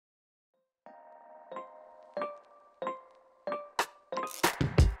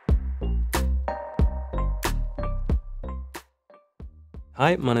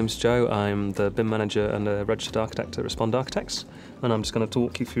Hi, my name's Joe. I'm the BIM manager and a registered architect at Respond Architects, and I'm just going to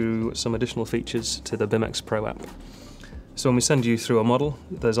talk you through some additional features to the BIMx Pro app. So when we send you through a model,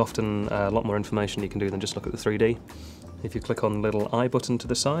 there's often a lot more information you can do than just look at the 3D. If you click on the little I button to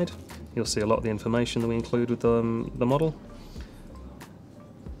the side, you'll see a lot of the information that we include with the model.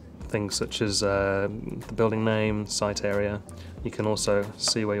 Things such as the building name, site area. You can also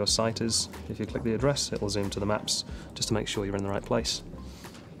see where your site is. If you click the address, it will zoom to the maps just to make sure you're in the right place.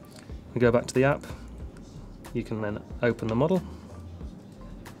 We go back to the app, you can then open the model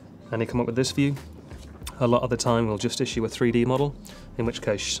and you come up with this view. A lot of the time we'll just issue a 3D model, in which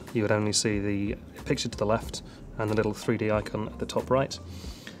case you would only see the picture to the left and the little 3D icon at the top right.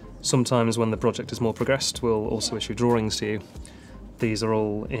 Sometimes when the project is more progressed, we'll also issue drawings to you. These are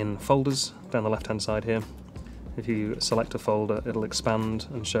all in folders down the left hand side here. If you select a folder, it'll expand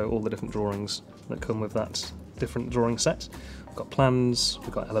and show all the different drawings that come with that different drawing set. We've got plans,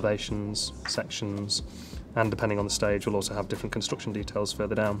 we've got elevations, sections, and depending on the stage we'll also have different construction details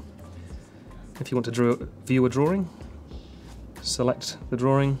further down. If you want to view a drawing, select the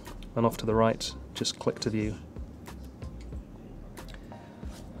drawing and off to the right just click to view.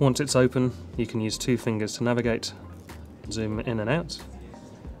 Once it's open, you can use 2 fingers to navigate, zoom in and out,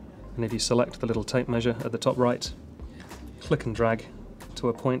 and if you select the little tape measure at the top right, click and drag to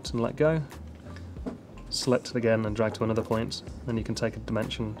a point and let go, select it again and drag to another point, and you can take a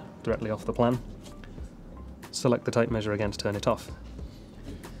dimension directly off the plan. Select the tape measure again to turn it off.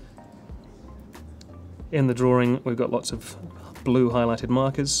 In the drawing we've got lots of blue highlighted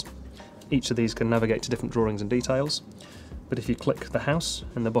markers. Each of these can navigate to different drawings and details, but if you click the house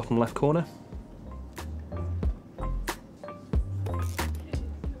in the bottom left corner,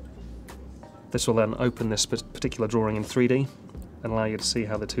 this will then open this particular drawing in 3D and allow you to see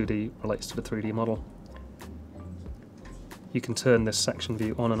how the 2D relates to the 3D model. You can turn this section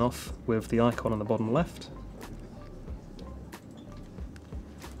view on and off with the icon on the bottom left,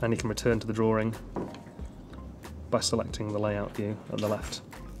 and you can return to the drawing by selecting the layout view at the left.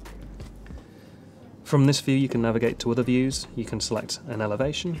 From this view you can navigate to other views. You can select an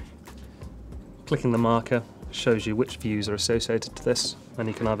elevation. Clicking the marker shows you which views are associated to this, and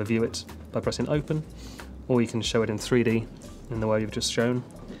you can either view it by pressing open, or you can show it in 3D in the way you've just shown.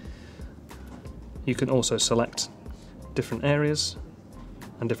 You can also select different areas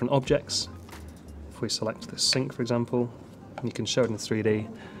and different objects. If we select this sink, for example, you can show it in 3D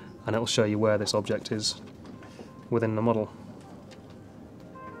and it will show you where this object is within the model.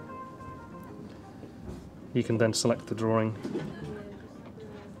 You can then select the drawing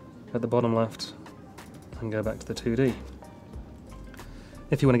at the bottom left and go back to the 2D.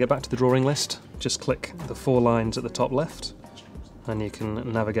 If you want to get back to the drawing list, just click the 4 lines at the top left and you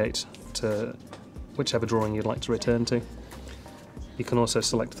can navigate to whichever drawing you'd like to return to. You can also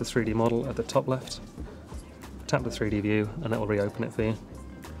select the 3D model at the top left, tap the 3D view and it will reopen it for you.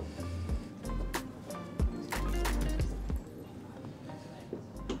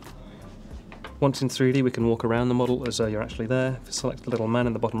 Once in 3D we can walk around the model as though you're actually there. If you select the little man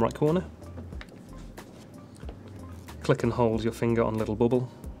in the bottom right corner, click and hold your finger on a little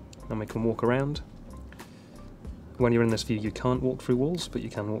bubble and we can walk around. When you're in this view you can't walk through walls, but you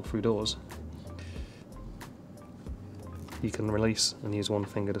can walk through doors. You can release and use 1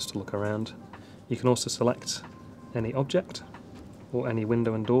 finger just to look around. You can also select any object or any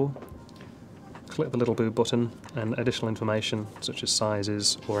window and door. Click the little blue button and additional information such as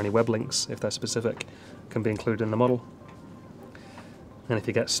sizes or any web links, if they're specific, can be included in the model. And if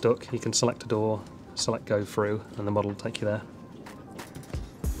you get stuck you can select a door, select go through and the model will take you there.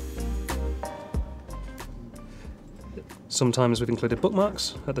 Sometimes we've included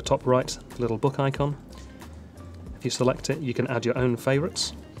bookmarks at the top right, the little book icon. If you select it, you can add your own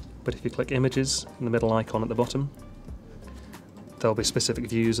favourites, but if you click images in the middle icon at the bottom, there'll be specific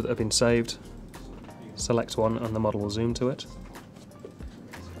views that have been saved. Select one and the model will zoom to it.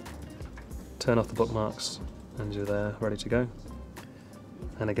 Turn off the bookmarks and you're there, ready to go.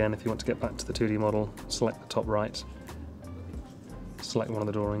 And again, if you want to get back to the 2D model, select the top right, select one of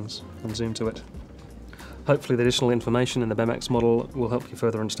the drawings and zoom to it. Hopefully the additional information in the BIMx model will help you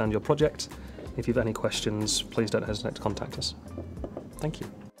further understand your project. If you have any questions, please don't hesitate to contact us. Thank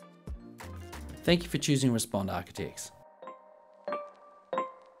you. Thank you for choosing Respond Architects.